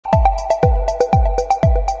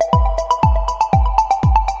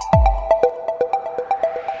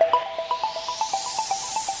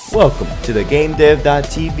Welcome to the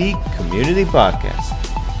GameDev.tv Community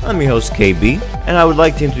Podcast. I'm your host KB, and I would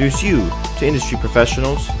like to introduce you to industry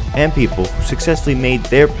professionals and people who successfully made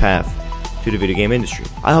their path to the video game industry.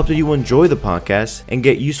 I hope that you will enjoy the podcast and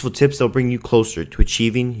get useful tips that will bring you closer to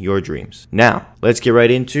achieving your dreams. Now, let's get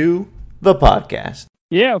right into the podcast.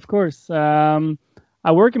 Yeah, of course.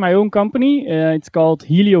 I work in my own company. It's called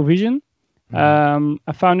HelioVision.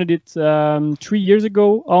 I founded it 3 years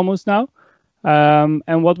ago, almost now.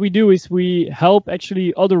 And what we do is we help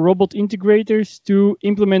actually other robot integrators to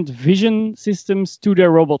implement vision systems to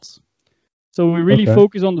their robots. So we really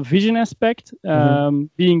focus on the vision aspect,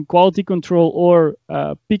 being quality control or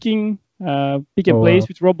pick and place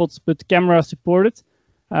with robots, but camera supported.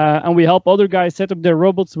 And we help other guys set up their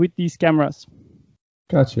robots with these cameras.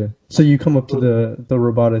 Gotcha. So you come up to the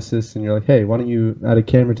roboticist and you're like, hey, why don't you add a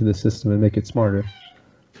camera to the system and make it smarter?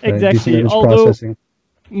 Exactly. Although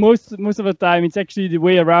most of the time it's actually the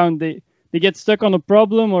way around. They get stuck on a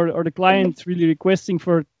problem or the client's really requesting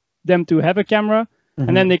for them to have a camera.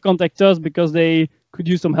 And then they contact us because they could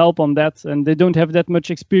use some help on that. And they don't have that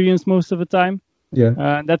much experience most of the time.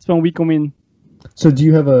 Yeah. That's when we come in. So do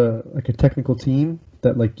you have a technical team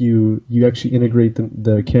that you actually integrate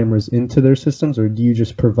the cameras into their systems, or do you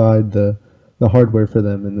just provide the hardware for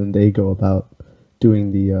them and then they go about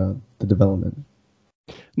doing the development?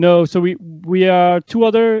 No, so we are two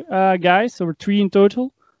other guys, so we're three in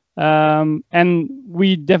total, and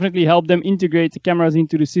we definitely help them integrate the cameras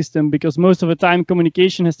into the system because most of the time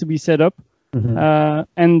communication has to be set up,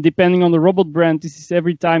 and depending on the robot brand, this is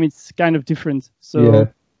every time it's kind of different. So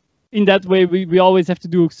in that way, we always have to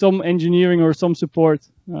do some engineering or some support.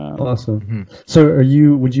 Awesome. So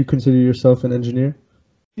would you consider yourself an engineer?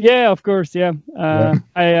 Yeah, of course. Yeah.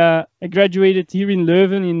 I graduated here in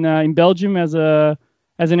Leuven in Belgium as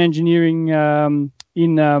an engineering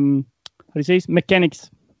in mechanics.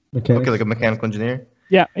 Okay, like a mechanical engineer?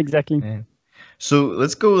 Yeah, exactly. Man. So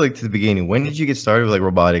let's go to the beginning. When did you get started with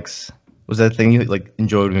robotics? Was that a thing you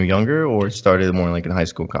enjoyed when you were younger, or it started more in high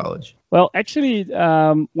school, college? Well, actually,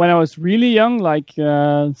 when I was really young,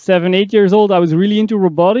 7, 8 years old, I was really into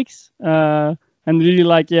robotics. And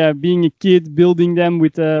really being a kid, building them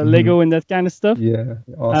with Lego and that kind of stuff. Yeah,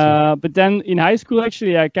 awesome. But then in high school,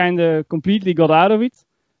 actually, I kind of completely got out of it.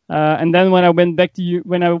 And then when I went back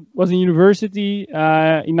when I was in university,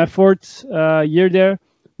 in my fourth year there,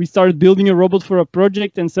 we started building a robot for a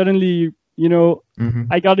project, and suddenly,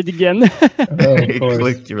 I got it again.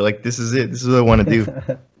 You were like, this is it. This is what I want to do.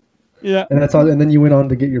 Yeah. And that's all. And then you went on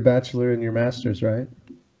to get your bachelor and your master's, right?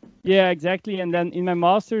 Yeah, exactly. And then in my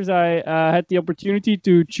master's, I had the opportunity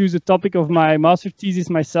to choose a topic of my master's thesis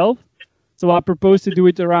myself. So I proposed to do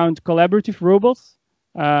it around collaborative robots,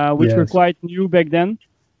 which were quite new back then.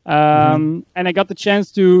 And I got the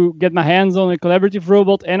chance to get my hands on a collaborative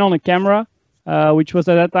robot and on a camera, which was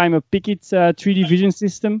at that time a Pickit 3D vision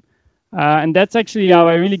system. And that's actually how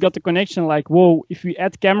I really got the connection. Whoa, if we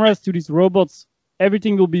add cameras to these robots,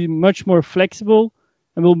 everything will be much more flexible.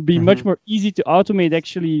 And will be much more easy to automate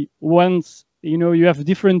actually once, you have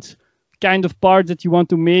different kind of parts that you want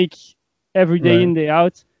to make every day in, day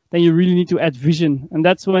out, then you really need to add vision. And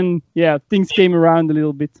that's when, things came around a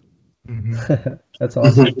little bit. That's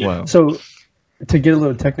awesome. Wow. So to get a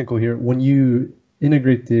little technical here, when you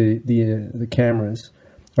integrate the cameras,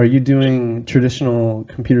 are you doing traditional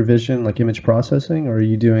computer vision, like image processing, or are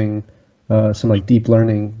you doing some deep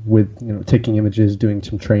learning with taking images, doing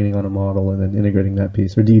some training on a model, and then integrating that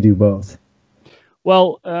piece, or do you do both?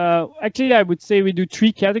 Well, actually, I would say we do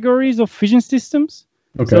 3 categories of vision systems.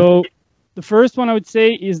 Okay. So the first one I would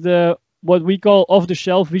say is what we call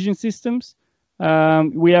off-the-shelf vision systems.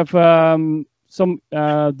 We have some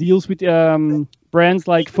deals with brands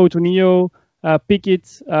like Photoneo,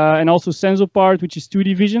 Pickit, and also Sensopart, which is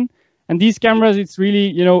 2D vision. And these cameras, it's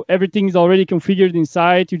really, everything is already configured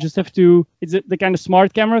inside. You just have to, it's the kind of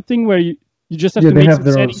smart camera thing where you just have to make some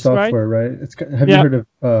settings, right? Yeah, they have their own software, right? Have you heard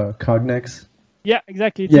of Cognex? Yeah,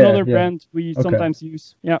 exactly. It's another brand we sometimes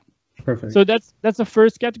use. Yeah. Perfect. So that's the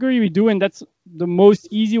first category we do, and that's the most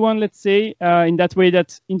easy one, let's say, in that way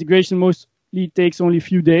that integration mostly takes only a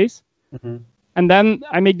few days. And then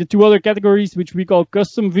I make the 2 other categories, which we call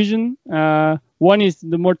custom vision. One is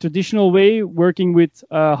the more traditional way, working with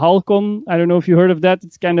Halcon. I don't know if you heard of that.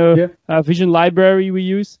 It's kind of a vision library we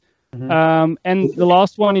use. And the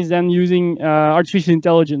last one is then using artificial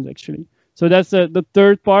intelligence, actually. So that's the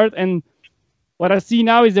third part. And what I see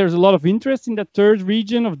now is there's a lot of interest in that third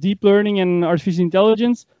region of deep learning and artificial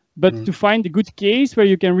intelligence. But to find a good case where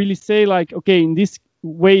you can really say, okay, in this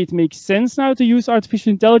way it makes sense now to use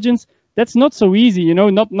artificial intelligence, that's not so easy, you know.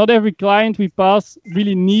 Not every client we pass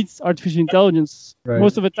really needs artificial intelligence. Right.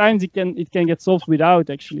 Most of the times it can get solved without,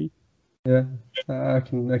 actually. Yeah, I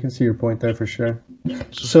can see your point there for sure.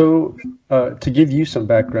 So, to give you some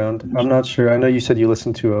background, I'm not sure. I know you said you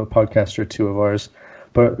listened to a podcast or two of ours,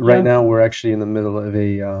 but right now we're actually in the middle of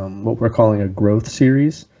a what we're calling a growth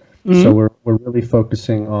series. So we're really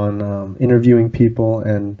focusing on interviewing people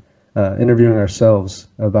and interviewing ourselves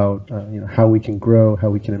about how we can grow,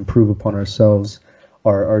 how we can improve upon ourselves,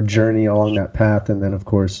 our journey along that path, and then of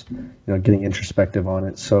course getting introspective on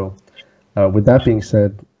it. So with that being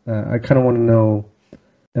said, I kind of want to know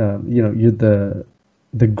you're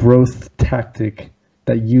the growth tactic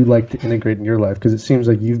that you like to integrate in your life, because it seems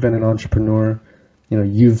like you've been an entrepreneur.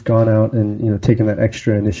 You've gone out and taken that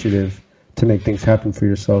extra initiative to make things happen for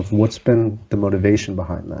yourself. What's been the motivation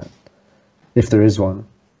behind that, if there is one?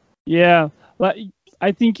 Yeah, well,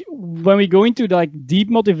 I think when we go into like deep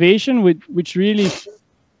motivation, which really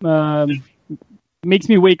makes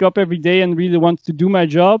me wake up every day and really want to do my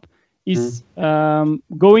job, is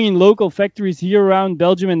going in local factories here around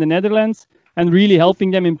Belgium and the Netherlands and really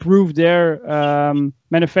helping them improve their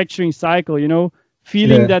manufacturing cycle.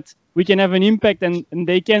 Feeling that we can have an impact and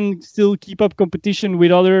they can still keep up competition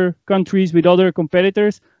with other countries, with other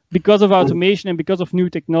competitors because of automation and because of new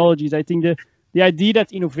technologies. I think the idea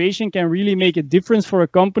that innovation can really make a difference for a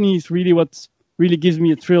company is really what really gives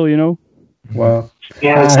me a thrill, Wow.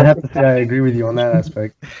 Yeah, I have to say I agree with you on that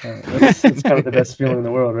aspect. It's kind of the best feeling in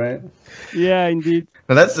the world, right? Yeah, indeed.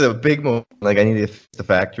 Now that's a big move. Like, I need to fix the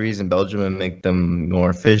factories in Belgium and make them more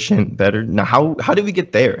efficient, better. Now, how did we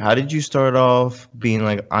get there? How did you start off being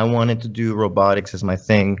like, I wanted to do robotics as my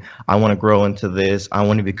thing. I want to grow into this. I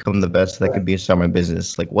want to become the best that I could be and start my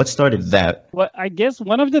business. Like, what started that? Well, I guess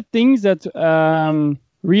one of the things that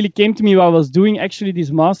really came to me while I was doing actually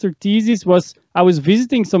this master thesis was I was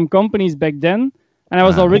visiting some companies back then, and I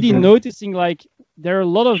was already noticing like there are a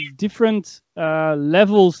lot of different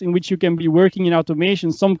levels in which you can be working in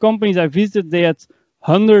automation. Some companies I visited, they had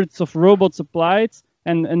hundreds of robots applied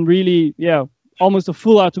and really, almost a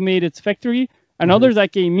full automated factory. And others I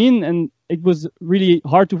came in and it was really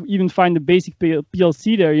hard to even find the basic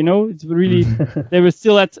PLC there, It's really, they were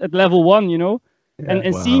still at level 1,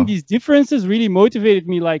 And seeing these differences really motivated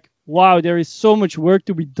me, like, wow, there is so much work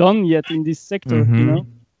to be done yet in this sector,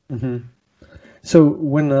 So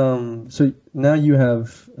when so now you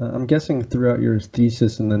have, I'm guessing throughout your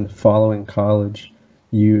thesis and then following college,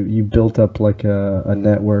 you built up like a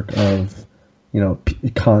network of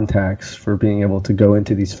contacts for being able to go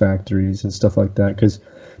into these factories and stuff like that. Because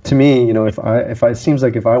to me, if it seems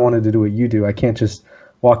like if I wanted to do what you do, I can't just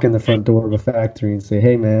walk in the front door of a factory and say,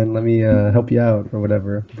 hey man, let me help you out or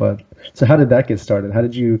whatever. But so how did that get started? How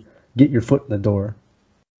did you get your foot in the door?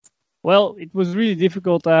 Well, it was really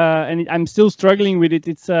difficult, and I'm still struggling with it.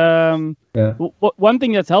 It's one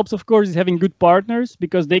thing that helps, of course, is having good partners,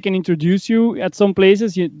 because they can introduce you at some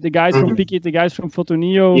places. The guys from Pickit, the guys from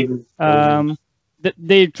Photoneo,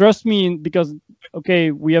 they trust me because, okay,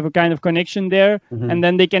 we have a kind of connection there, and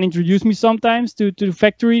then they can introduce me sometimes to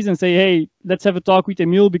factories and say, hey, let's have a talk with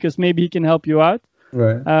Emil because maybe he can help you out.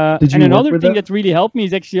 Right. And another thing that really helped me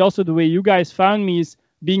is actually also the way you guys found me is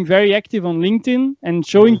being very active on LinkedIn and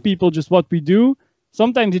showing people just what we do.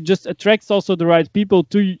 Sometimes it just attracts also the right people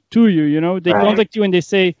to you, They contact you and they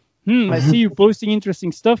say, I see you posting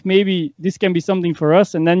interesting stuff. Maybe this can be something for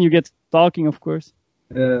us. And then you get talking, of course.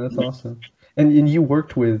 Yeah, that's awesome. And you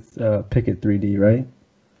worked with Pickit 3D, right?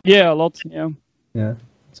 Yeah, a lot, yeah. Yeah,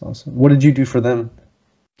 that's awesome. What did you do for them?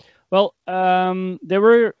 Well, they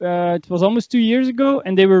were, it was almost 2 years ago,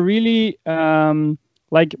 and they were really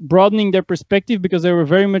like broadening their perspective because they were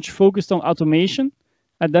very much focused on automation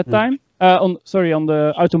at that time. On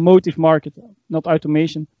the automotive market, not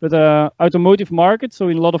automation, but automotive market. So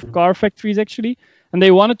in a lot of car factories actually, and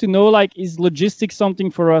they wanted to know, like, is logistics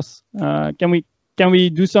something for us? Can we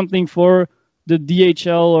do something for the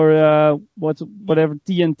DHL or whatever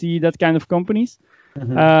TNT, that kind of companies?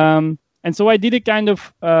 And so I did a kind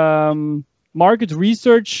of market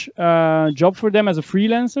research job for them as a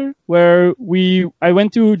freelancer, where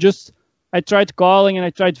I tried calling and I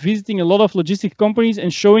tried visiting a lot of logistic companies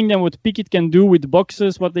and showing them what Pickit can do with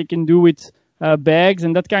boxes, what they can do with bags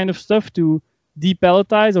and that kind of stuff to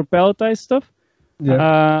depalletize or palletize stuff.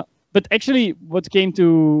 Yeah. But actually, what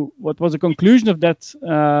was a conclusion of that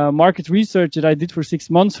market research that I did for 6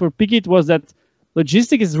 months for Pickit was that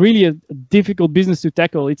logistics is really a difficult business to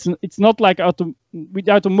tackle. It's not like with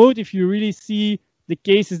automotive, you really see the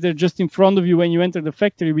cases, they're just in front of you when you enter the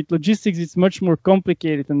factory. With logistics, it's much more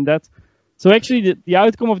complicated than that. So actually, the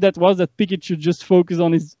outcome of that was that Pickit should just focus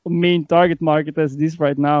on his main target market as it is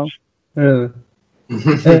right now. Really?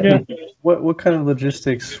 Yeah. What kind of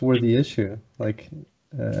logistics were the issue? Like,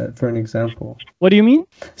 for an example. What do you mean?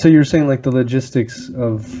 So you're saying like the logistics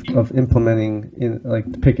of implementing in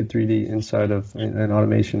like Picket 3D inside of an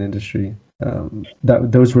automation industry.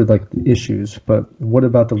 That those were like the issues, but what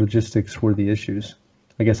about the logistics were the issues?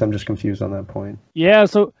 I guess I'm just confused on that point. Yeah,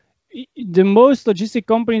 so the most logistic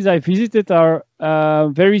companies I visited are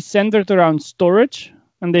very centered around storage,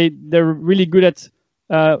 and they're really good at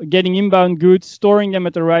getting inbound goods, storing them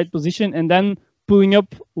at the right position, and then pulling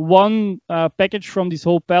up one package from this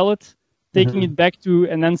whole pallet, taking it back to,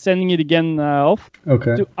 and then sending it again off.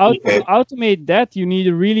 Okay. To automate that, you need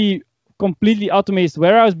a really completely automated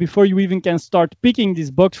warehouse before you even can start picking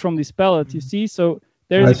this box from this pallet, you see? So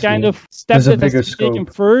there's a kind of step that has to be taken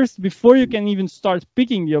first before you can even start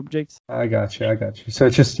picking the objects. I got you. So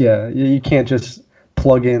it's just, you can't just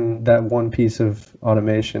plug in that one piece of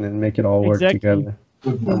automation and make it all work together.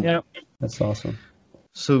 Yeah. That's awesome.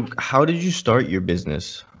 So how did you start your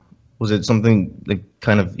business? Was it something like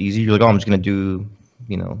kind of easy? You're like, oh, I'm just going to do,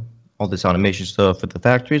 all this automation stuff at the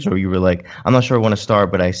factories? Or you were like, I'm not sure I want to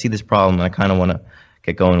start, but I see this problem and I kind of want to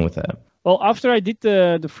get going with that? Well, after I did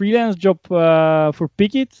the freelance job for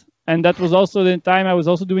Picket, and that was also the time I was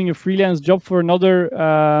also doing a freelance job for another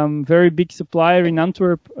very big supplier in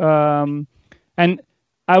Antwerp. And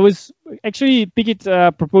I was actually, Picket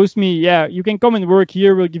proposed me, you can come and work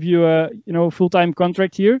here. We'll give you a full-time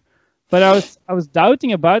contract here. But I was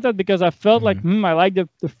doubting about that because I felt like, I like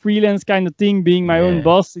the freelance kind of thing, being my own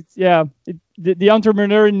boss. It's the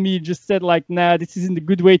entrepreneur in me just said like, nah, this isn't a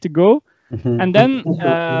good way to go. And then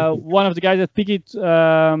one of the guys at Picket,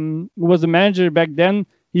 who was the manager back then,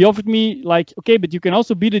 he offered me like, okay, but you can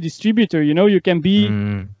also be the distributor. You can be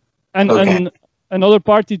another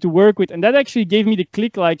party to work with. And that actually gave me the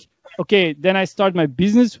click like, okay, then I start my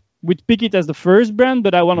business with Picket as the first brand,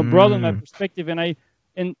 but I want to broaden my perspective.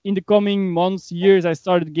 And in the coming months, years, I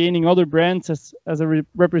started gaining other brands as a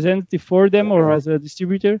representative for them or as a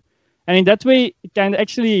distributor. And in that way, it kind of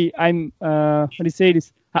actually, I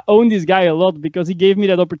own this guy a lot because he gave me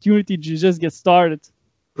that opportunity to just get started.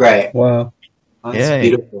 Right. Wow. That's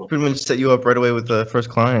beautiful. Pretty much set you up right away with the first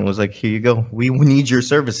client. It was like, here you go. We need your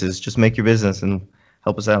services. Just make your business and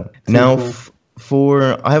help us out. Now,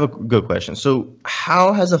 I have a good question. So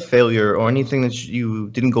how has a failure or anything that you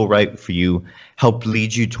didn't go right for you helped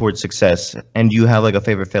lead you towards success? And do you have like a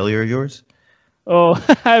favorite failure of yours? Oh,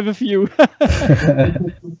 I have a few.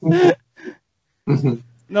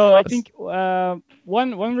 No, I think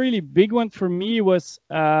one really big one for me was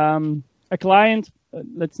a client.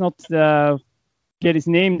 Let's not get his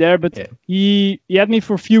name there, but he had me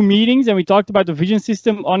for a few meetings and we talked about the vision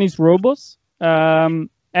system on his robots. And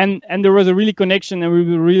there was a really connection and we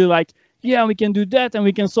were really like, yeah, we can do that and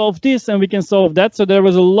we can solve this and we can solve that. So there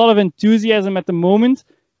was a lot of enthusiasm at the moment.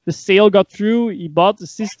 The sale got through, he bought the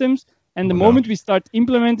systems, and the moment we start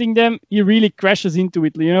implementing them, he really crashes into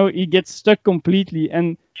it. He gets stuck completely.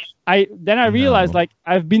 And I realized like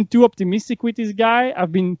I've been too optimistic with this guy.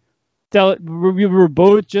 We were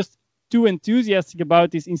both just too enthusiastic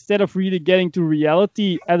about this instead of really getting to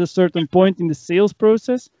reality at a certain point in the sales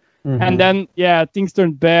process. And then, things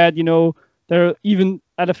turned bad. There even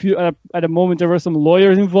at a moment there were some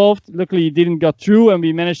lawyers involved. Luckily, it didn't go through, and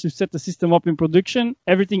we managed to set the system up in production.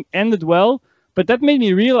 Everything ended well, but that made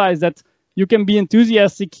me realize that you can be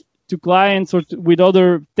enthusiastic to clients or with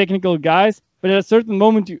other technical guys, but at a certain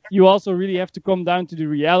moment, you also really have to come down to the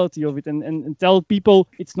reality of it and tell people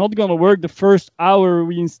it's not going to work the first hour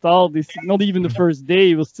we install this, not even the first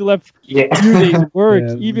day. We'll still have 2 days of work,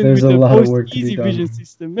 even with the most easy vision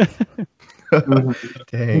system.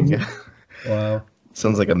 Dang. Wow.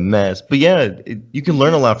 Sounds like a mess. But you can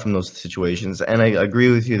learn a lot from those situations. And I agree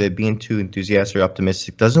with you that being too enthusiastic or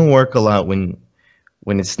optimistic doesn't work a lot when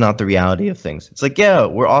it's not the reality of things. It's like,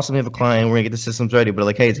 we're awesome. We have a client. We're going to get the systems ready. But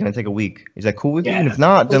like, hey, it's going to take a week. Is that cool with you? And if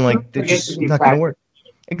not, then like, they're just not going to work.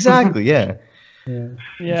 Exactly. Yeah.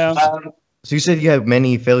 So you said you have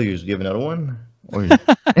many failures. Do you have another one? Or...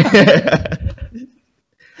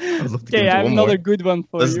 Okay, I have another good one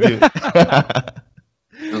for Let's you. do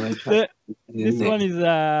it. This one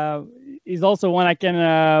is also one I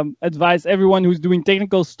can advise everyone who's doing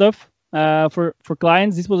technical stuff for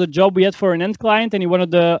clients. This was a job we had for an end client, and he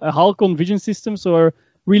wanted a Halcon vision system, so a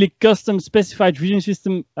really custom specified vision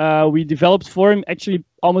system we developed for him, actually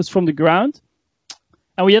almost from the ground.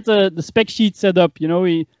 And we had the spec sheet set up.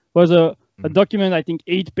 It was a document, I think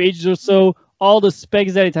 8 pages or so, all the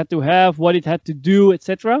specs that it had to have, what it had to do,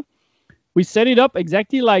 etc. We set it up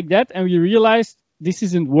exactly like that, and we realized this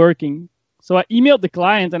isn't working. So I emailed the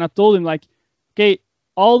client and I told him like, okay,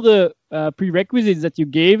 all the prerequisites that you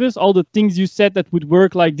gave us, all the things you said that would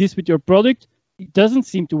work like this with your product, it doesn't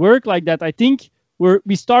seem to work like that. I think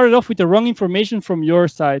we started off with the wrong information from your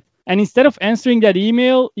side. And instead of answering that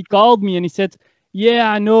email, he called me and he said,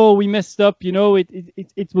 yeah, I know we messed up. You know,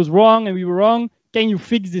 it was wrong and we were wrong. Can you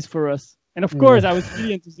fix this for us? And of course, I was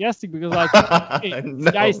really enthusiastic because like, hey,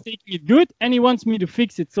 this guy is taking it good and he wants me to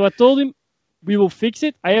fix it. So I told him, we will fix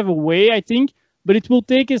it. I have a way, I think, but it will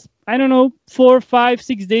take us, I don't know, 4, 5,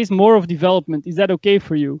 6 days more of development. Is that okay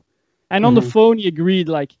for you? And on the phone, he agreed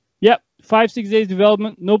like, yeah, 5, 6 days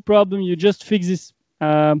development, no problem. You just fix this.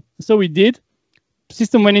 So we did.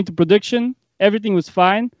 System went into production. Everything was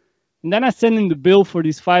fine. And then I sent him the bill for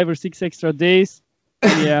these 5 or 6 extra days.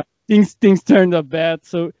 And yeah, things turned up bad.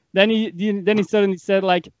 So then he suddenly said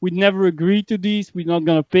like, we'd never agreed to this. We're not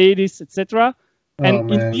gonna pay this, etc.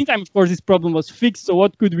 And in the meantime, of course, this problem was fixed. So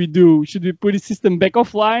what could we do? Should we put the system back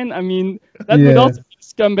offline? I mean, that would also be a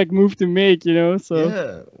scumbag move to make, you know. So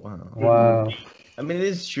yeah, wow. I mean, it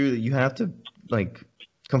is true that you have to like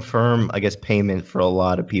confirm, I guess, payment for a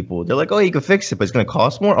lot of people. They're like, oh, you can fix it, but it's gonna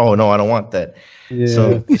cost more. Oh no, I don't want that. Yeah,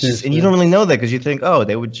 so it's just, and you don't really know that because you think, oh,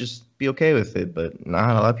 they would just be okay with it, but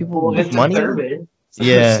not a lot of people with money.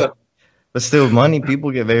 Yeah, but still, money,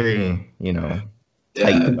 people get very, you know.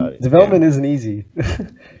 Development isn't easy,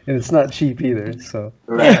 and it's not cheap either. So,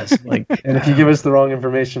 like, and if you give us the wrong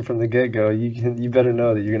information from the get-go, you better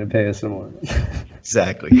know that you're going to pay us some more.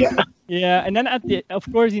 Exactly. Yeah, and then of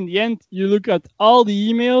course, in the end, you look at all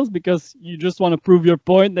the emails because you just want to prove your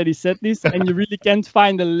point that he said this, and you really can't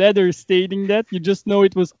find a letter stating that. You just know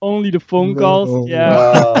it was only the phone calls.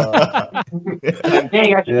 Yeah.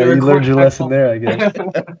 Yeah, you learned your lesson there, I guess.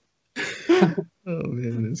 Oh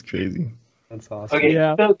man, that's crazy. That's awesome. Okay,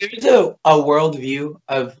 so there's a worldview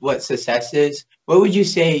of what success is. What would you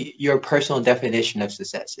say your personal definition of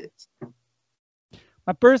success is?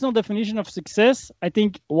 My personal definition of success, I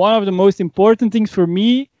think one of the most important things for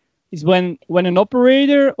me is when an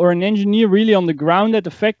operator or an engineer really on the ground at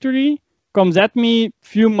the factory comes at me a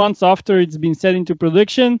few months after it's been set into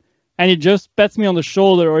production and he just pats me on the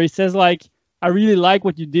shoulder or he says like, I really like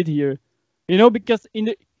what you did here. You know, because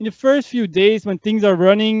in the first few days when things are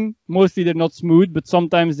running, mostly they're not smooth, but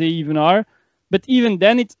sometimes they even are. But even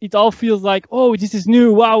then, it all feels like, oh, this is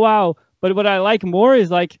new, wow. But what I like more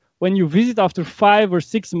is like when you visit after 5 or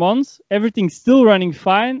 6 months, everything's still running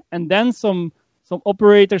fine, and then some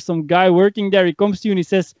operator, some guy working there, he comes to you and he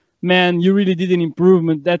says, man, you really did an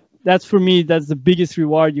improvement. That's for me, that's the biggest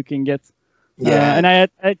reward you can get. Yeah. And I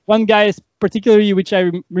had one guy particularly, which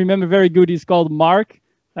I remember very good. He's called Mark.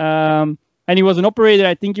 And he was an operator,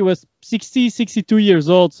 I think he was 60, 62 years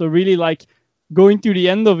old. So really like going to the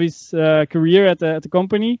end of his career at the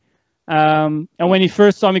company. And when he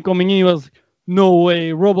first saw me coming in, he was, no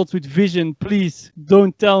way, robots with vision, please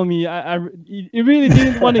don't tell me. He really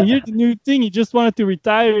didn't want to hear the new thing. He just wanted to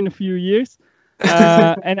retire in a few years.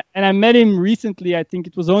 And I met him recently, I think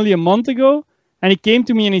it was only a month ago. And he came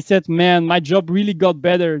to me and he said, man, my job really got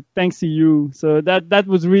better thanks to you. So that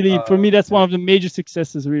was really, for me, that's one of the major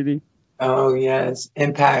successes, really. Oh, yes.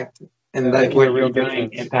 Impact. And like what you're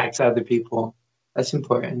doing impacts other people. That's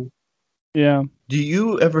important. Yeah. Do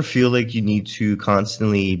you ever feel like you need to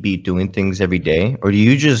constantly be doing things every day? Or do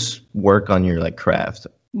you just work on your like craft?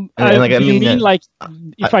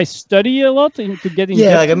 If I study a lot to get in?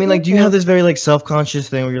 Yeah, like I mean, like, do you have this very like self-conscious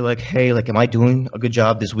thing where you're like, hey, like, am I doing a good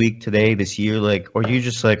job this week, today, this year, like, or you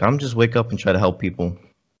just like, I'm just wake up and try to help people?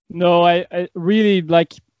 No, I really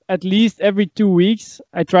like at least every 2 weeks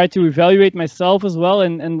I try to evaluate myself as well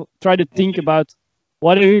and try to think about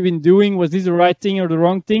what have I been doing, was this the right thing or the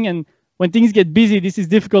wrong thing? And when things get busy, this is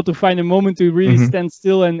difficult to find a moment to really stand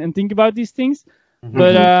still and think about these things.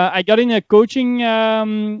 But I got in a coaching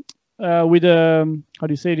with how do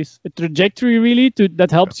you say this? A trajectory really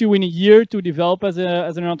that helps you in a year to develop as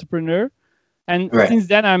an entrepreneur. And since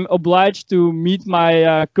then, I'm obliged to meet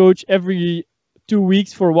my coach every 2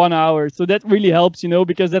 weeks for 1 hour. So that really helps, you know,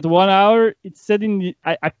 because that 1 hour, it's set in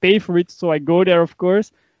I pay for it, so I go there, of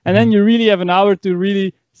course. And then you really have an hour to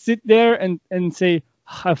really sit there and say,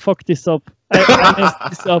 I fucked this up. I messed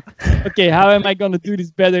this up. Okay, how am I going to do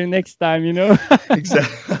this better next time, you know?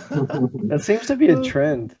 Exactly. That seems to be a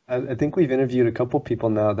trend. I think we've interviewed a couple people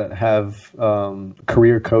now that have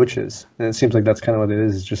career coaches. And it seems like that's kind of what it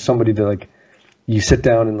is. It's just somebody to like, you sit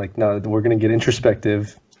down and like, no, we're going to get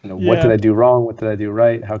introspective. You know, what did I do wrong? What did I do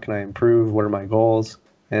right? How can I improve? What are my goals?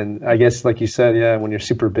 And I guess, like you said, when you're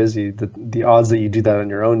super busy, the odds that you do that on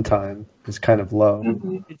your own time is kind of low.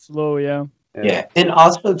 It's low, yeah. Yeah, and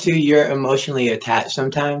also too, you're emotionally attached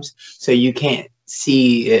sometimes, so you can't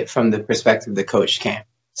see it from the perspective the coach can.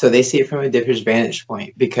 So they see it from a different vantage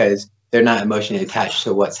point because they're not emotionally attached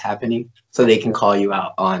to what's happening. So they can call you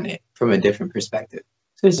out on it from a different perspective.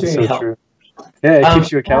 So it's That's very so helpful. true. Yeah, it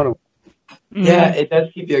keeps you accountable. Yeah, it does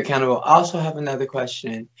keep you accountable. I also have another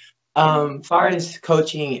question. Far as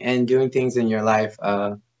coaching and doing things in your life,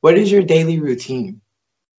 what is your daily routine?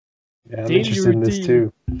 Yeah, I'm Daily interested in this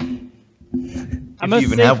routine. too. I If must you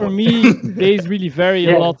even say, have for one. me, days really vary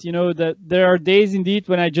Yeah. a lot. You know, that there are days indeed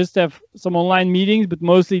when I just have some online meetings, but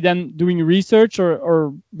mostly then doing research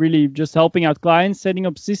or really just helping out clients, setting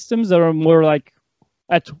up systems that are more like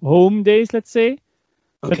at home days, let's say.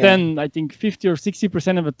 But Okay. then I think 50 or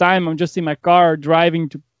 60% of the time I'm just in my car driving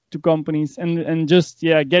to companies and just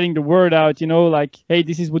getting the word out, you know, like, hey,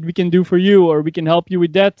 this is what we can do for you, or we can help you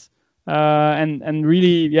with that. And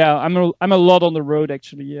really, I'm a lot on the road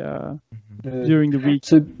actually during the week.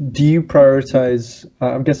 So, do you prioritize?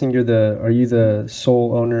 I'm guessing are you the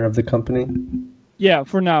sole owner of the company Yeah,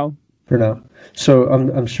 for now. for now? So,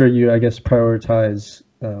 I'm sure you, I guess, prioritize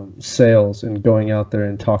sales and going out there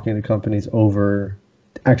and talking to companies over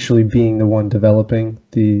actually being the one developing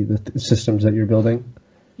the systems that you're building.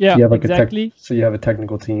 Yeah, You have like exactly. so you have a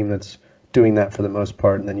technical team that's doing that for the most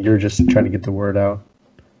part, and then you're just trying to get the word out.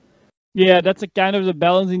 Yeah, that's a kind of the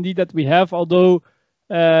balance indeed that we have. Although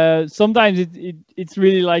sometimes it's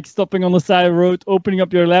really like stopping on the side of the road, opening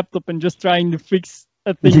up your laptop, and just trying to fix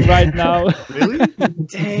a thing right now. Really?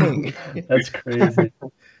 Dang. That's crazy.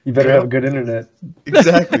 You better have good internet.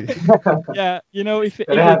 Exactly. Yeah, you know, if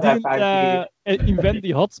Gotta I have that didn't 5G. invent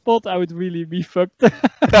the hotspot, I would really be fucked. It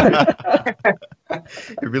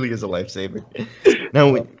really is a lifesaver. Now,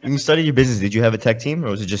 when you started your business, did you have a tech team, or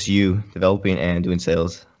was it just you developing and doing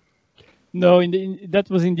sales? No, that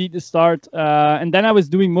was indeed the start. And then I was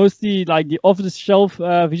doing mostly like the off-the-shelf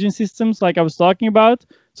vision systems, like I was talking about.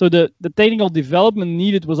 So the technical development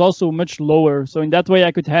needed was also much lower. So in that way,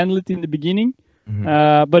 I could handle it in the beginning.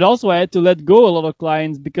 But also I had to let go a lot of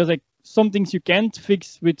clients because some things you can't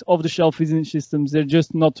fix with off-the-shelf vision systems. They're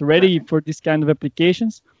just not ready for this kind of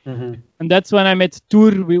applications. And that's when I met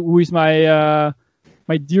Tur, who is my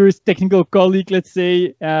my dearest technical colleague, let's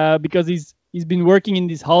say, because he's been working in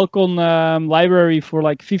this Halcon library for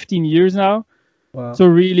like 15 years now. Wow. So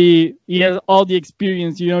really, he has all the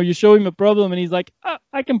experience. You know, you show him a problem, and he's like,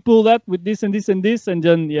 I can pull that with this and this and this, and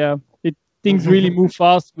then things really move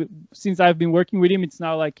fast. Since I've been working with him, it's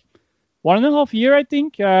now like 1.5 years, I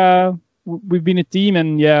think. We've been a team,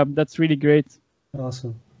 and that's really great.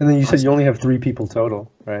 Awesome. And then you said you only have 3 people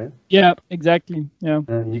total, right? Yeah, exactly. Yeah.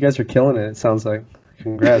 You guys are killing it. It sounds like.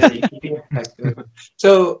 Congrats.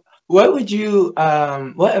 So, what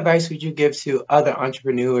advice would you give to other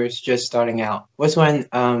entrepreneurs just starting out? What's one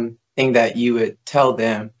thing that you would tell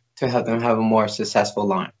them to help them have a more successful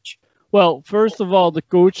launch? Well, first of all, the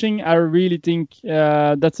coaching, I really think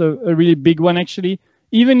that's a really big one, actually.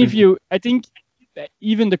 Even if I think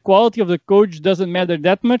even the quality of the coach doesn't matter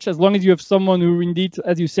that much, as long as you have someone who indeed,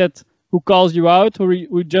 as you said, who calls you out,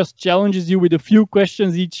 who just challenges you with a few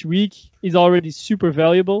questions each week is already super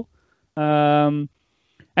valuable. And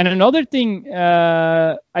another thing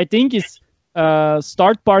I think is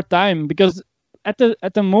start part-time, because at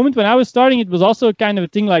the moment when I was starting, it was also kind of a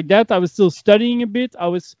thing like that. I was still studying a bit. I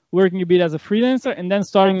was working a bit as a freelancer and then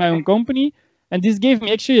starting my own company. And this gave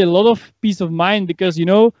me actually a lot of peace of mind because, you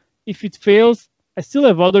know, if it fails, I still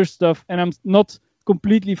have other stuff and I'm not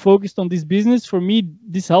completely focused on this business. For me,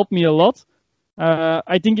 this helped me a lot.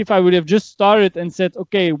 I think if I would have just started and said,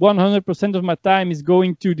 okay, 100% of my time is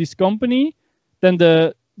going to this company, then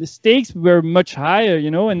the stakes were much higher, you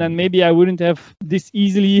know, and then maybe I wouldn't have this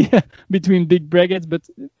easily between big brackets, but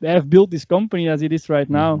I have built this company as it is right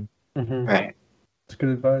now. Right. That's good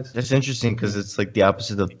advice. That's interesting because it's like the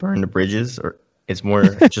opposite of burn the bridges, or it's more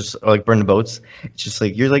just like burn the boats. It's just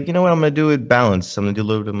like, you're like, you know what, I'm going to do it balanced. I'm going to do a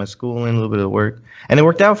little bit of my schooling, a little bit of work. And it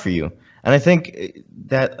worked out for you. And I think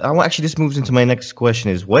that actually this moves into my next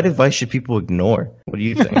question is, what advice should people ignore? What do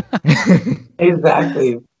you think?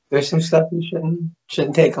 Exactly. There's some stuff you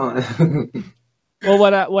shouldn't take on. Well,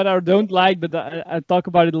 what I don't like, but I talk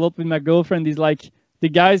about it a lot with my girlfriend, is like the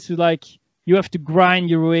guys who like, you have to grind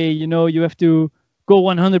your way, you know, you have to go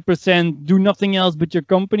 100%, do nothing else but your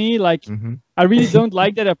company. Like, I really don't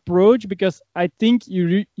like that approach because I think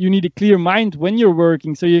you need a clear mind when you're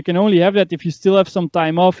working. So you can only have that if you still have some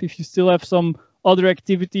time off, if you still have some other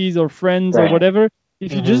activities or friends or whatever.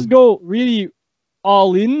 If you just go really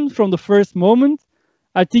all in from the first moment,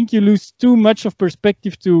 I think you lose too much of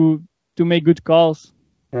perspective to make good calls.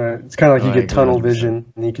 Right. It's kind of like you get tunnel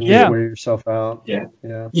vision and you can just wear yourself out. Yeah.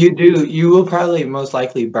 Yeah. You will probably most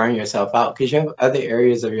likely burn yourself out because you have other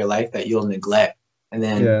areas of your life that you'll neglect. And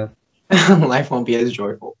then life won't be as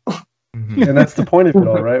joyful. Mhm. And that's the point of it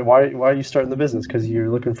all, right? Why are you starting the business? Because you're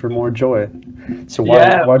looking for more joy. So why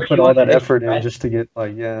Yeah, why but put you all want that to effort in express just to get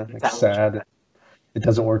like that sad? It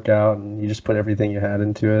doesn't work out, and you just put everything you had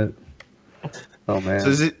into it. Oh man. So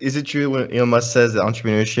is it true when Elon Musk says that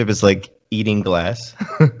entrepreneurship is like eating glass?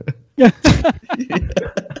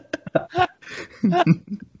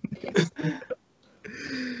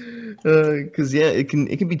 Because yeah, it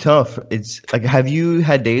can be tough. It's like, have you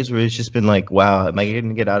had days where it's just been like, wow, am I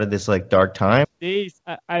gonna get out of this like dark time? Days.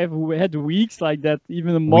 I've had weeks like that,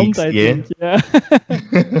 even a month, Weeks, I yeah. think. Yeah.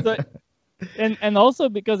 So, and also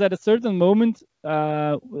because at a certain moment,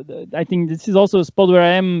 I think this is also a spot where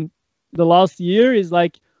I am the last year is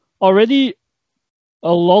like already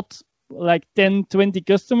a lot, like 10, 20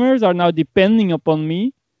 customers are now depending upon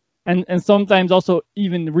me. And sometimes also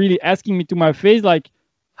even really asking me to my face, like,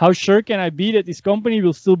 how sure can I be that this company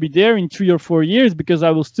will still be there in 3 or 4 years? Because I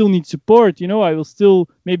will still need support. I will still,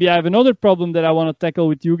 maybe I have another problem that I want to tackle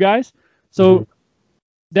with you guys. So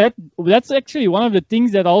that's actually one of the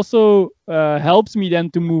things that also helps me then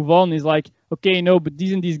to move on is like, okay, no, but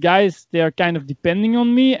these guys, they are kind of depending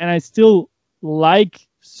on me, and I still like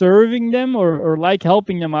serving them or like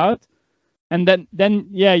helping them out. And then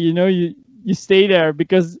yeah, you stay there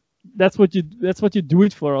because that's what you do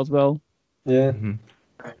it for as well. Yeah. Mhm.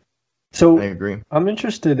 So I agree. I'm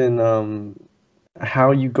interested in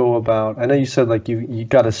how you go about. I know you said like you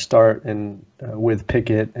got to start with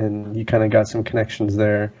Picket, and you kind of got some connections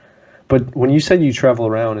there. But when you said you travel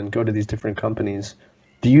around and go to these different companies,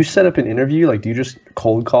 do you set up an interview? Like, do you just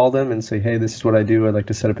cold call them and say, "Hey, this is what I do. I'd like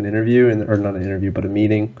to set up an interview," or not an interview, but a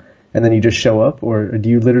meeting, and then you just show up, or do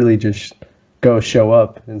you literally just show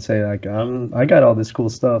up and say like, I got all this cool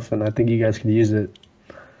stuff, and I think you guys could use it.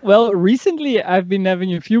 Well, recently I've been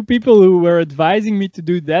having a few people who were advising me to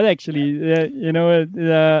do that actually.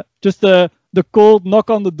 Just the cold knock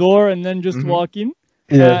on the door and then just walk in.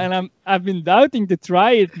 Yeah. And I've been doubting to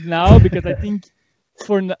try it now because I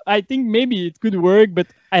think maybe it could work, but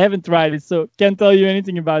I haven't tried it, so can't tell you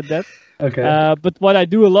anything about that. Okay. But what I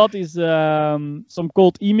do a lot is some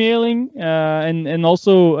cold emailing and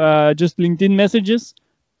also just LinkedIn messages.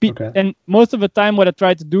 Okay. And most of the time, what I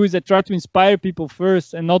try to do is I try to inspire people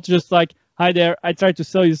first, and not just like, "Hi there, I try to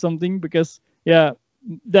sell you something," because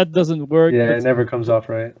that doesn't work. Yeah, But it never comes off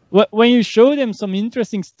right. when you show them some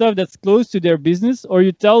interesting stuff that's close to their business, or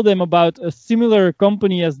you tell them about a similar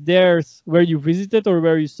company as theirs where you visited or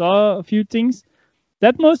where you saw a few things,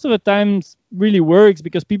 that most of the times really works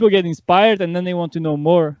because people get inspired and then they want to know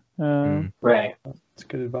more. Right. That's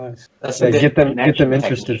good advice. That's Yeah, a good get them connection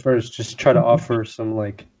interested technique. first. Just try to offer some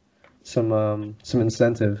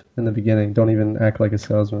incentive in the beginning. Don't even act like a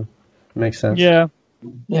salesman. Makes sense. Yeah.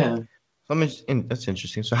 Yeah. That's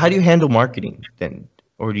interesting. So how do you handle marketing then,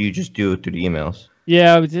 or do you just do it through the emails?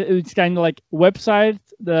 Yeah, it's kind of like website,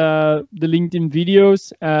 the LinkedIn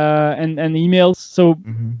videos, and emails. So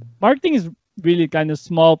marketing is really kind of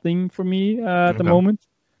small thing for me at the Okay. moment.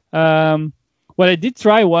 What I did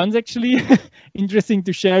try once, actually, interesting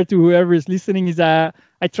to share to whoever is listening, is I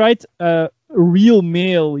tried real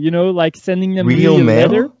mail. Like sending them Real really a mail?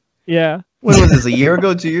 letter. Yeah. When was this? A year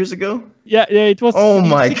ago? 2 years ago? Yeah, it was Oh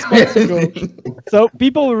my 6 months ago. god! So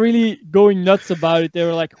people were really going nuts about it. They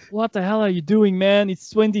were like, "What the hell are you doing, man? It's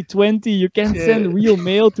 2020. You can't send real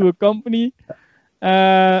mail to a company."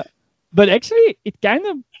 But actually, it kind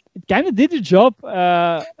of did the job.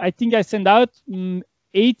 I think I sent out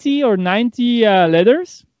 80 or 90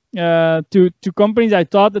 letters to companies I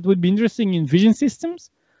thought that would be interesting in vision systems,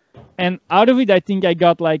 and out of it, I think I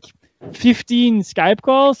got like 15 Skype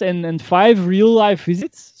calls and 5 real life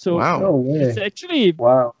visits. So Wow. No way. it's actually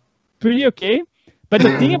Wow. pretty okay. But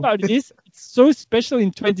the thing about it is, it's so special in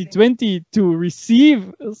 2020 to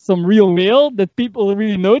receive some real mail that people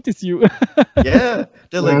really notice you. Yeah,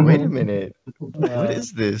 they're like, wait a minute, what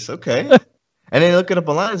is this? Okay, and they look it up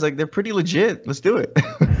online. It's like they're pretty legit. Let's do it.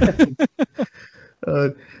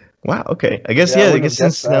 Wow. Okay. I guess Yeah, I I wouldn't guess have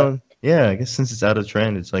guessed since now, I guess since it's out of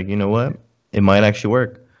trend, it's like, you know what, it might actually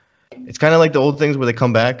work. It's kind of like the old things where they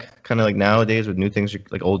come back, kind of like nowadays with new things,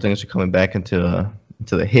 like old things are coming back into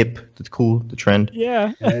the hip, the cool, the trend.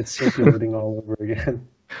 Yeah. Yeah, it's circulating all over again.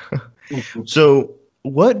 So,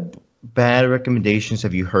 what bad recommendations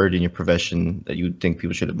have you heard in your profession that you think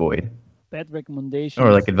people should avoid, Bad recommendations.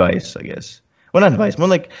 or like advice, I guess? Well, not advice, more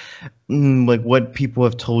like what people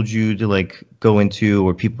have told you to like go into,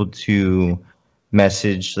 or people to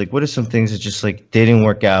message. Like, what are some things that just like didn't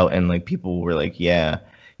work out, and like people were like, yeah,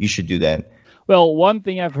 you should do that. Well, one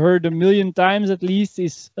thing I've heard a million times at least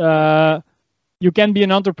is you can be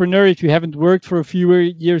an entrepreneur if you haven't worked for a few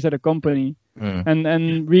years at a company.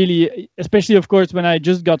 And really, especially of course when I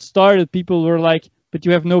just got started, people were like, but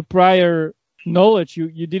you have no prior knowledge,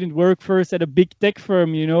 you didn't work first at a big tech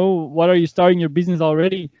firm, you know, what are you starting your business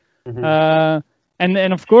already? And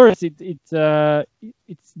of course it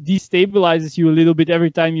destabilizes you a little bit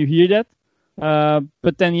every time you hear that,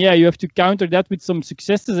 but then you have to counter that with some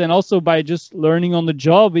successes, and also by just learning on the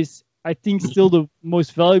job is, I think, still the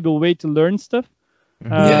most valuable way to learn stuff.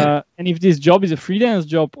 And if this job is a freelance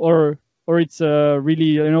job or it's a really,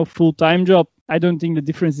 you know, full-time job, I don't think the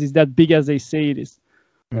difference is that big as they say it is.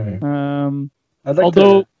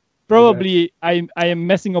 Although probably I am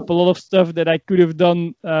messing up a lot of stuff that I could have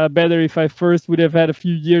done better if I first would have had a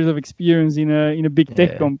few years of experience in a big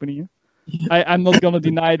tech company. I'm not gonna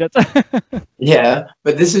deny that.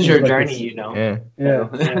 But this is your journey, you know.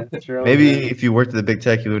 Maybe if you worked at the big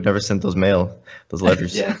tech, you would never send those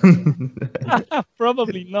letters.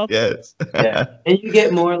 Probably not. Yes. And you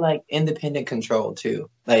get more like independent control too.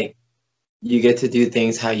 Like you get to do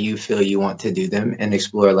things how you feel you want to do them and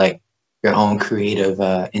explore like your own creative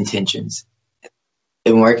intentions.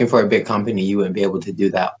 In working for a big company, you wouldn't be able to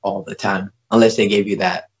do that all the time unless they gave you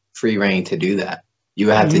that free reign to do that. You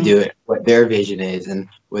would have to do it what their vision is and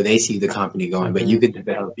where they see the company going, but you could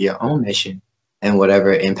develop your own mission and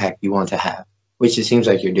whatever impact you want to have, which it seems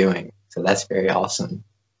like you're doing. So that's very awesome.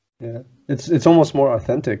 Yeah, it's almost more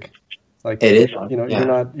authentic. Like it is, you know,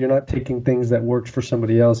 you're not taking things that worked for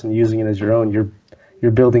somebody else and using it as your own.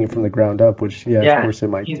 You're building it from the ground up, which of course it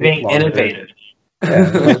might. He's being innovative.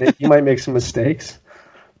 You might make some mistakes,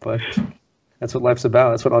 but that's what life's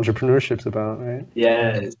about. That's what entrepreneurship's about, right?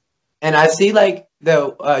 Yes. And I see, like,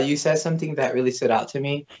 though, you said something that really stood out to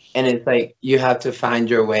me, and it's like you have to find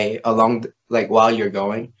your way along, like, while you're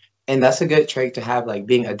going, and that's a good trait to have. Like,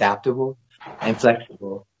 being adaptable and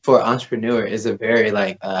flexible for an entrepreneur is a very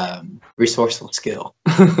like resourceful skill.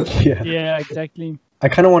 Yeah, exactly. I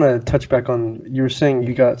kind of want to touch back on, you were saying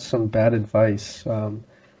you got some bad advice.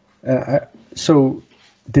 So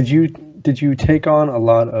did you take on a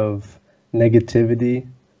lot of negativity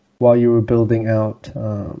while you were building out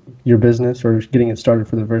your business or getting it started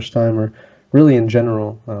for the first time, or really in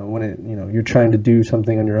general, when you're trying to do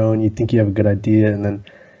something on your own, you think you have a good idea, and then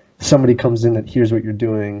somebody comes in that hears what you're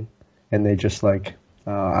doing, and they just like,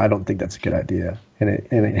 I don't think that's a good idea, and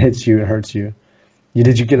it hits you, it hurts you.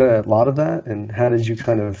 Did you get a lot of that, and how did you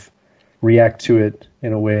kind of react to it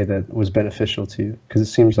in a way that was beneficial to you? Because it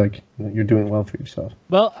seems like you're doing well for yourself.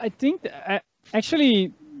 Well, I think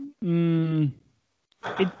actually.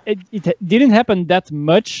 It didn't happen that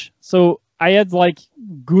much. So I had like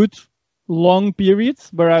good long periods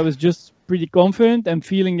where I was just pretty confident and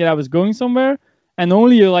feeling that I was going somewhere, and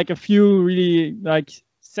only like a few really like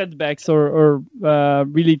setbacks or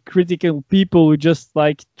really critical people who just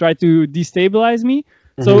like try to destabilize me.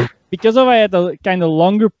 So because I had a kind of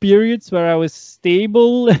longer periods where I was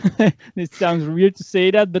stable, it sounds weird to say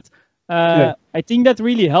that, but I think that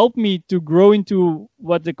really helped me to grow into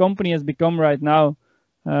what the company has become right now.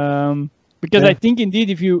 Because I think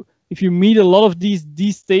indeed if you meet a lot of these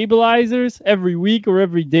destabilizers every week or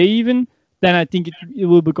every day even, then I think it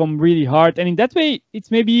will become really hard. And in that way,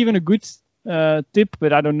 it's maybe even a good tip,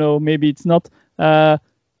 but I don't know, maybe it's not,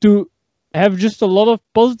 to have just a lot of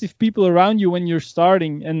positive people around you when you're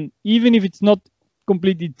starting. And even if it's not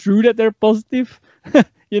completely true that they're positive,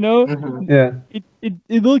 you know,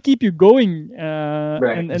 it will keep you going.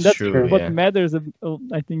 And that's true, what matters,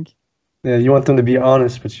 I think. Yeah, you want them to be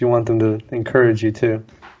honest, but you want them to encourage you too.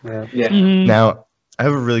 Yeah. Now, I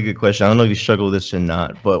have a really good question. I don't know if you struggle with this or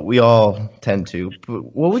not, but we all tend to.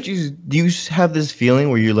 But do you have this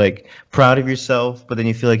feeling where you're like proud of yourself, but then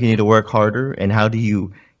you feel like you need to work harder? And how do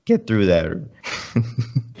you get through that?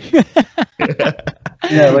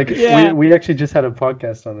 We actually just had a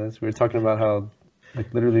podcast on this. We were talking about how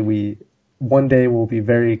like literally one day we'll be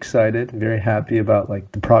very excited, very happy about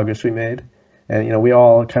like the progress we made. And, we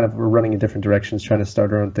all kind of were running in different directions, trying to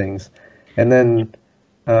start our own things. And then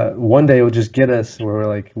one day it will just get us where we're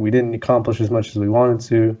like, we didn't accomplish as much as we wanted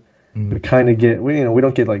to. We kind of we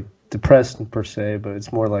don't get like depressed per se, but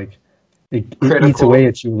it's more like it eats away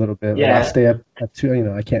at you a little bit. Yeah. Like I stay up at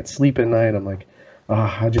 2, I can't sleep at night. I'm like,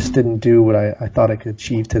 I just didn't do what I thought I could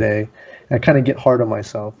achieve today. And I kind of get hard on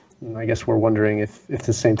myself. And I guess we're wondering if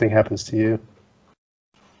the same thing happens to you.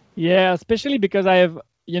 Yeah, especially because I have,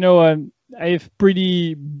 I have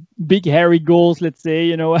pretty big, hairy goals, let's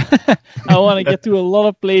say, I want to get to a lot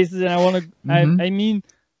of places, and I want to, I mean,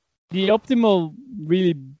 the optimal,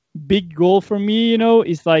 really big goal for me,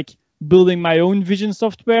 is like building my own vision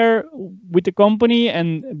software with the company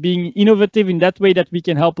and being innovative in that way that we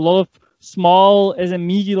can help a lot of small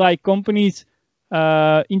SME-like companies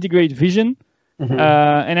integrate vision. Mhm.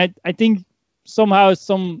 And I think somehow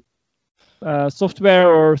some software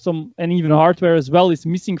or and even hardware as well is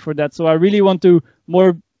missing for that. So I really want to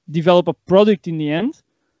more develop a product in the end.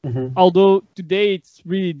 Mhm. Although today it's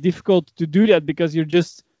really difficult to do that because you're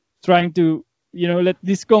just trying to, let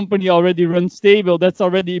this company already run stable. That's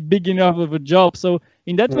already big enough of a job. So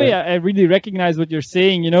in that way, I really recognize what you're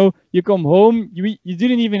saying. You come home, you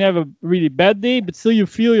didn't even have a really bad day, but still you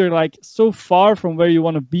feel you're like so far from where you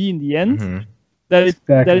want to be in the end that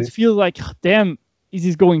it feels like, damn, is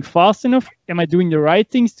this going fast enough? Am I doing the right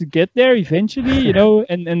things to get there eventually?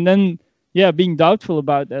 And then being doubtful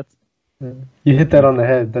about that. You hit that on the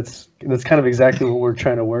head. That's kind of exactly what we're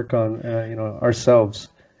trying to work on, ourselves.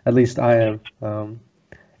 At least I am.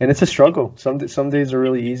 And it's a struggle. Some days are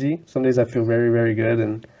really easy. Some days I feel very, very good,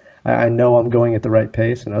 and I know I'm going at the right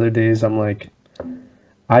pace. And other days I'm like,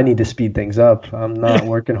 I need to speed things up. I'm not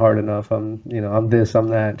working hard enough. I'm this, I'm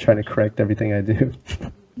that, trying to correct everything I do.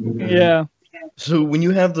 Yeah. So when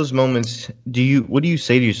you have those moments, what do you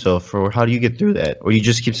say to yourself, or how do you get through that? Or you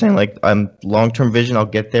just keep saying like, I'm long-term vision, I'll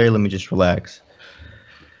get there, let me just relax.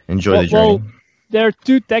 Enjoy the journey. Well, there are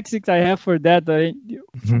two tactics I have for that.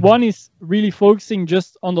 One is really focusing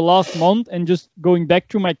just on the last month and just going back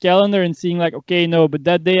through my calendar and seeing like, okay, no, but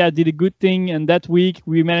that day I did a good thing, and that week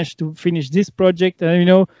we managed to finish this project,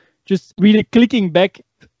 and just really clicking back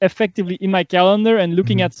effectively in my calendar and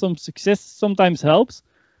looking at some success sometimes helps.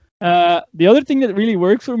 The other thing that really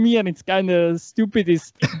works for me, and it's kind of stupid,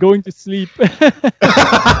 is going to sleep. Really,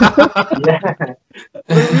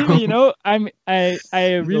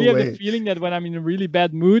 I really have the feeling that when I'm in a really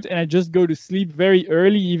bad mood and I just go to sleep very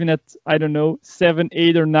early, even at, I don't know, 7,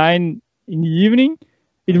 8, or 9 in the evening,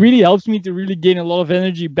 it really helps me to really gain a lot of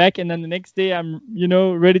energy back. And then the next day I'm,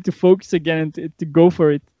 ready to focus again and to go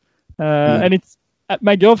for it. And it's,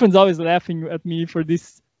 my girlfriend's always laughing at me for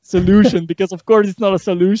this solution because of course it's not a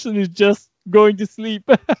solution, it's just going to sleep.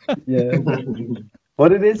 Yeah.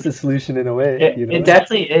 What it is the solution in a way. It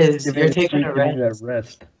definitely is. You're taking a rest. That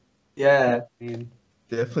rest. Yeah.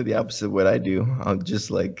 Definitely the opposite of what I do. I'm just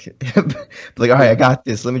like, all right, I got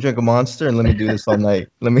this. Let me drink a Monster and let me do this all night.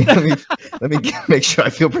 Let me make sure I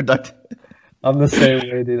feel productive. I'm the same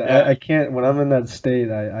way, dude. I can't, when I'm in that state,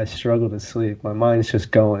 I struggle to sleep. My mind's just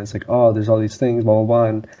going. It's like, oh, there's all these things, blah, blah, blah.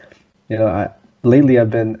 And, lately I've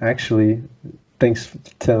been actually, thanks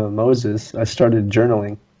to Moses, I started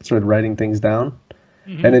journaling, started writing things down.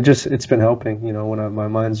 And it's been helping, when my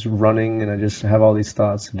mind's running and I just have all these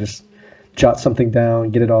thoughts, just jot something down,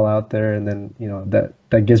 get it all out there. And then,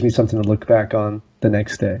 that gives me something to look back on the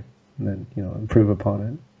next day and then, improve upon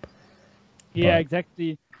it. Yeah,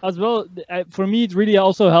 exactly. As well, for me, it really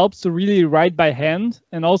also helps to really write by hand.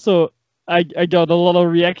 And also, I got a lot of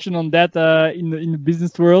reaction on that in the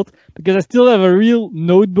business world because I still have a real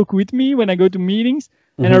notebook with me when I go to meetings,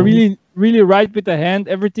 and I really, really write with the hand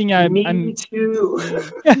everything Me too.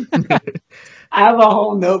 I have a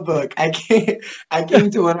whole notebook. I came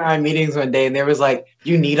to one of our meetings one day, and there was like,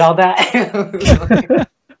 "You need all that?"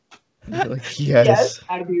 Like, yes,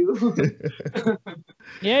 I do.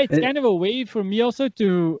 Yeah, it's kind of a way for me also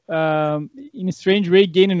to, in a strange way,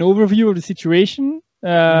 gain an overview of the situation.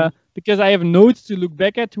 Because I have notes to look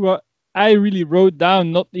back at who I really wrote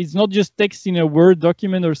down. It's not just text in a Word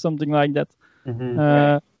document or something like that.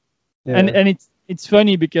 And it's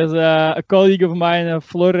funny because a colleague of mine,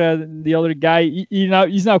 Flora, the other guy,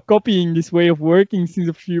 he's now copying this way of working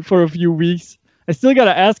for a few weeks. I still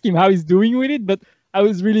gotta ask him how he's doing with it, but I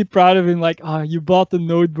was really proud of him. Like, you bought the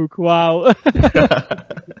notebook! Wow.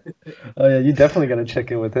 Oh yeah, you definitely gotta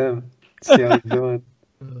check in with him, see how he's doing.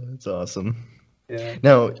 That's awesome. Yeah.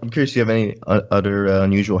 Now, I'm curious, do you have any other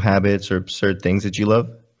unusual habits or absurd things that you love?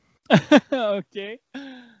 Okay,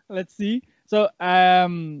 let's see. So,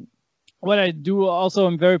 what I do also,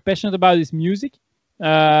 I'm very passionate about is music.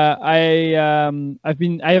 I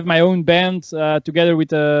have my own band together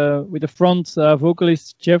with a front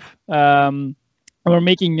vocalist Jeff. We're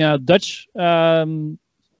making Dutch. How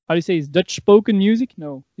do you say? Is Dutch spoken music?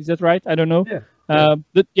 No, is that right? I don't know. Yeah.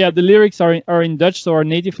 The lyrics are in Dutch, so our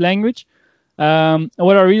native language. And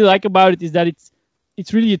what I really like about it is that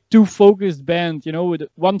it's really a two-focused band. With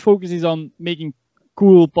one focus is on making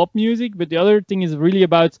cool pop music, but the other thing is really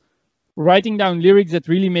about writing down lyrics that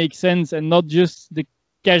really make sense and not just the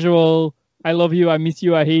casual "I love you, I miss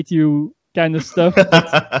you, I hate you" kind of stuff.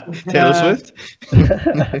 Taylor Swift.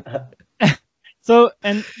 So,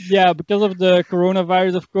 and yeah, because of the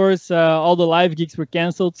coronavirus, of course, all the live gigs were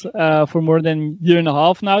canceled for more than a year and a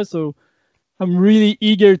half now. So I'm really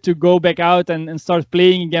eager to go back out and start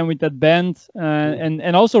playing again with that band,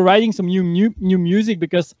 and also writing some new music,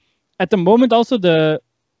 because at the moment also the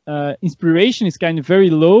inspiration is kind of very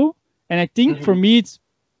low, and I think for me it's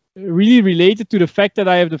really related to the fact that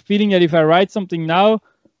I have the feeling that if I write something now,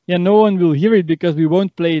 no one will hear it because we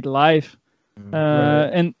won't play it live.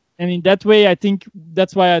 And in that way, I think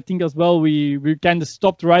that's why I think as well we kind of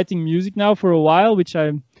stopped writing music now for a while, which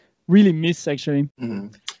I really miss actually.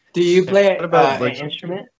 Do you play an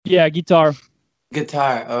instrument? Yeah, guitar.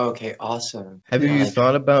 Guitar. Oh, okay, awesome. Have you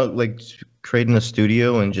thought about like creating a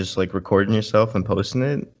studio and just like recording yourself and posting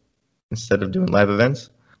it instead of doing live events?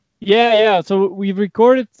 Yeah. So we've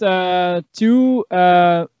recorded 2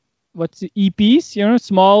 EPs,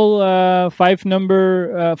 small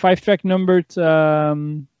 5-track numbered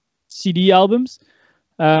CD albums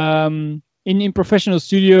in professional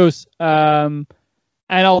studios.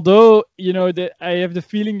 And although, I have the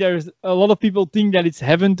feeling there's a lot of people think that it's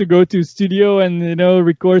heaven to go to a studio and,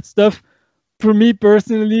 record stuff. For me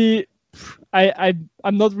personally, I'm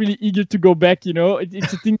not really eager to go back,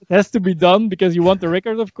 It's a thing that has to be done because you want the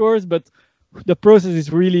record, of course, but the process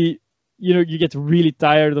is really, you get really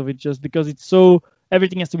tired of it just because it's so,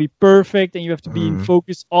 everything has to be perfect and you have to be in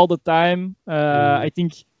focus all the time. I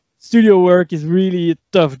think studio work is really a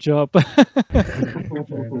tough job.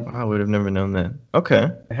 I would have never known that.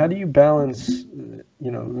 Okay. How do you balance,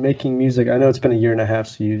 making music? I know it's been a year and a half,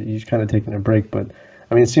 so you've kind of taken a break, but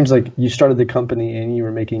I mean, it seems like you started the company and you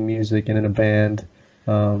were making music and in a band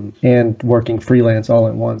and working freelance all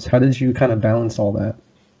at once. How did you kind of balance all that?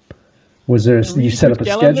 Was there you set up a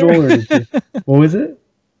schedule, or what was it?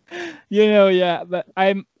 But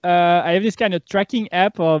I have this kind of tracking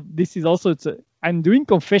app. This is also I'm doing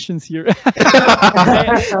confessions here.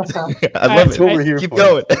 I love it. Keep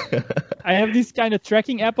going. I have this kind of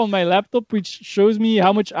tracking app on my laptop, which shows me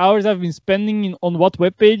how much hours I've been spending on what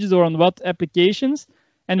web pages or on what applications.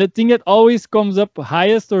 And the thing that always comes up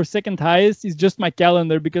highest or second highest is just my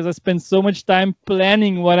calendar, because I spend so much time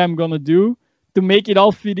planning what I'm gonna do to make it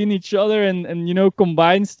all fit in each other and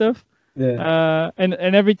combine stuff. Yeah. And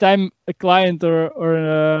every time a client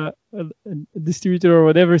or a distributor or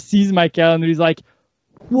whatever sees my calendar, he's like,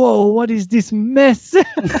 "Whoa, what is this mess?"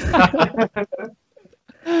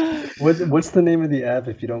 What's the name of the app,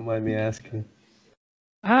 if you don't mind me asking?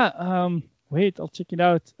 Wait, I'll check it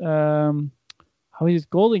out. How is it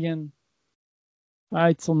called again?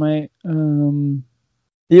 It's on my.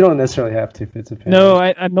 You don't necessarily have to if it's a pain. No,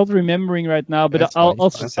 I'm not remembering right now, but I'll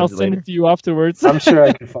send it to you afterwards. I'm sure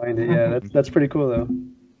I can find it. Yeah, that's pretty cool though.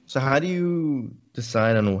 So how do you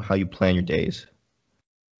decide on how you plan your days,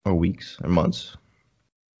 or weeks, or months?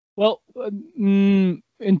 Well,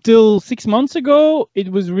 until 6 months ago, it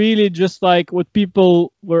was really just like what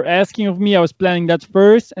people were asking of me. I was planning that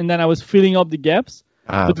first, and then I was filling up the gaps.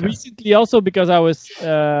 But recently, also because I was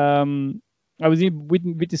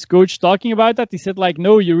with this coach talking about that, he said like,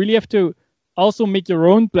 no, you really have to also make your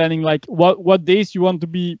own planning, like what days you want to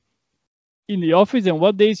be in the office and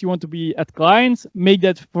what days you want to be at clients. Make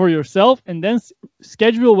that for yourself and then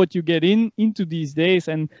schedule what you get into these days.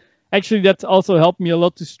 And actually that also helped me a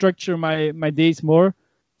lot to structure my days more,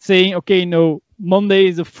 saying, okay, no, Monday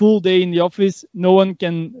is a full day in the office. No one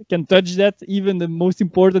can touch that. Even the most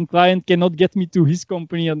important client cannot get me to his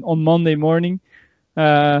company on Monday morning.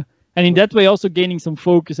 And in that way, also gaining some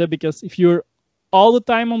focus, because if you're all the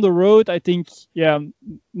time on the road, I think,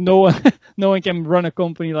 no one can run a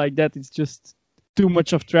company like that. It's just too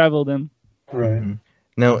much of travel then. Right. Mm-hmm.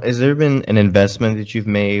 Now, has there been an investment that you've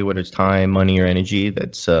made, whether it's time, money, or energy,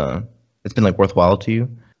 that's been like worthwhile to you?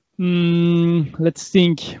 Let's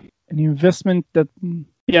think. An investment that,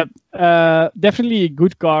 definitely a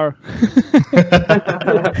good car.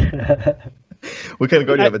 What kind of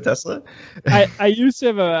car do you have? A Tesla? I used to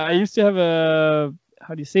have a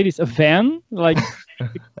how do you say this? A van, like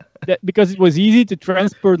because it was easy to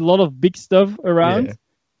transport a lot of big stuff around. Yeah.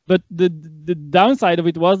 But the downside of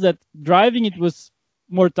it was that driving it was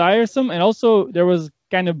more tiresome, and also there was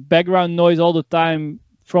kind of background noise all the time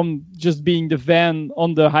from just being the van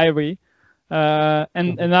on the highway.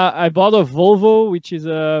 And I bought a Volvo, which is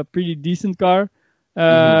a pretty decent car.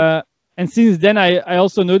 And since then, I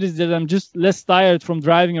also noticed that I'm just less tired from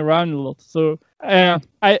driving around a lot. So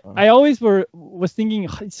I always was thinking,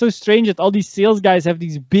 it's so strange that all these sales guys have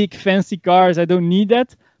these big fancy cars. I don't need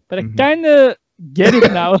that, but I kind of get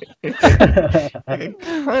it now. I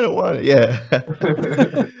kind of want it, yeah.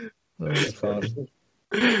 That's awesome.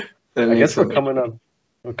 I guess we're coming up.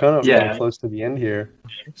 We're kind of getting close to the end here.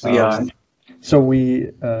 We are. So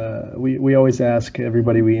we always ask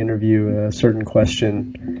everybody we interview a certain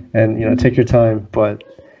question, and take your time. But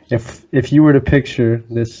if you were to picture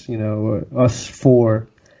this, us four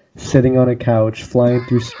sitting on a couch, flying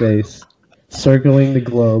through space, circling the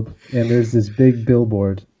globe, and there's this big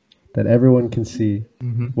billboard that everyone can see.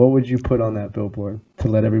 What would you put on that billboard to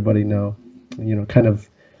let everybody know? Kind of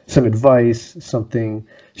some advice, something,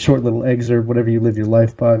 short little excerpt, whatever you live your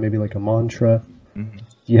life by, maybe like a mantra. Do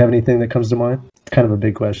you have anything that comes to mind? It's kind of a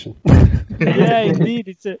big question. Yeah,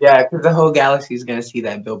 indeed. Yeah, because the whole galaxy is gonna see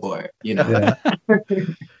that billboard. Yeah.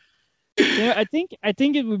 I think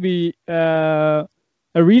it would be a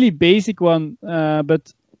really basic one,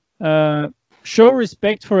 but show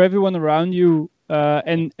respect for everyone around you,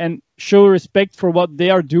 and show respect for what they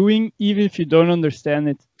are doing, even if you don't understand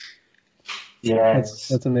it. Yes,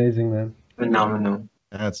 That's amazing, man. phenomenal.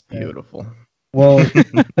 That's beautiful. Well,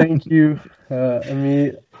 thank you,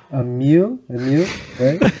 Emil,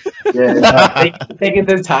 right? Yeah, thank you for taking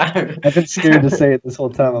the time. I've been scared to say it this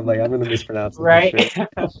whole time. I'm like, I'm going to mispronounce it. for Right? sure.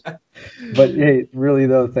 But hey, really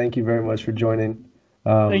though, thank you very much for joining.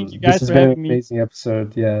 Thank you guys This has for been an having me. amazing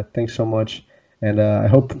episode. Yeah, thanks so much, and I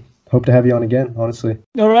hope to have you on again. Honestly,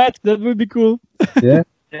 All right, that would be cool. yeah.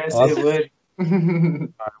 Yes, Awesome. it would.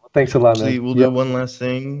 Well, thanks a lot, man. Actually, we'll Yeah, do one last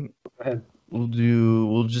thing. go ahead.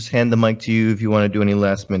 We'll just hand the mic to you if you want to do any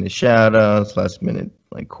last minute shout outs, last minute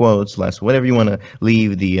like quotes, whatever you want to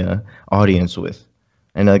leave the audience with.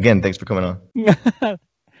 And again, thanks for coming on.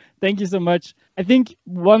 Thank you so much. I think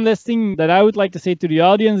one last thing that I would like to say to the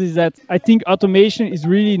audience is that I think automation is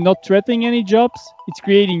really not threatening any jobs. It's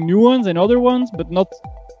creating new ones and other ones, but not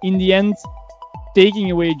in the end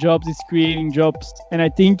taking away jobs. It's creating jobs. And I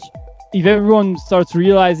think if everyone starts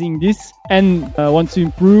realizing this and wants to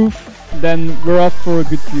improve, then we're off for a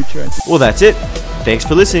good future. Well, that's it. Thanks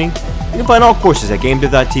for listening. You can find all courses at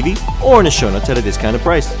GameDev.tv or in the show notes at a discounted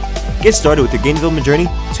price. Get started with your game development journey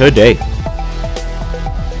today.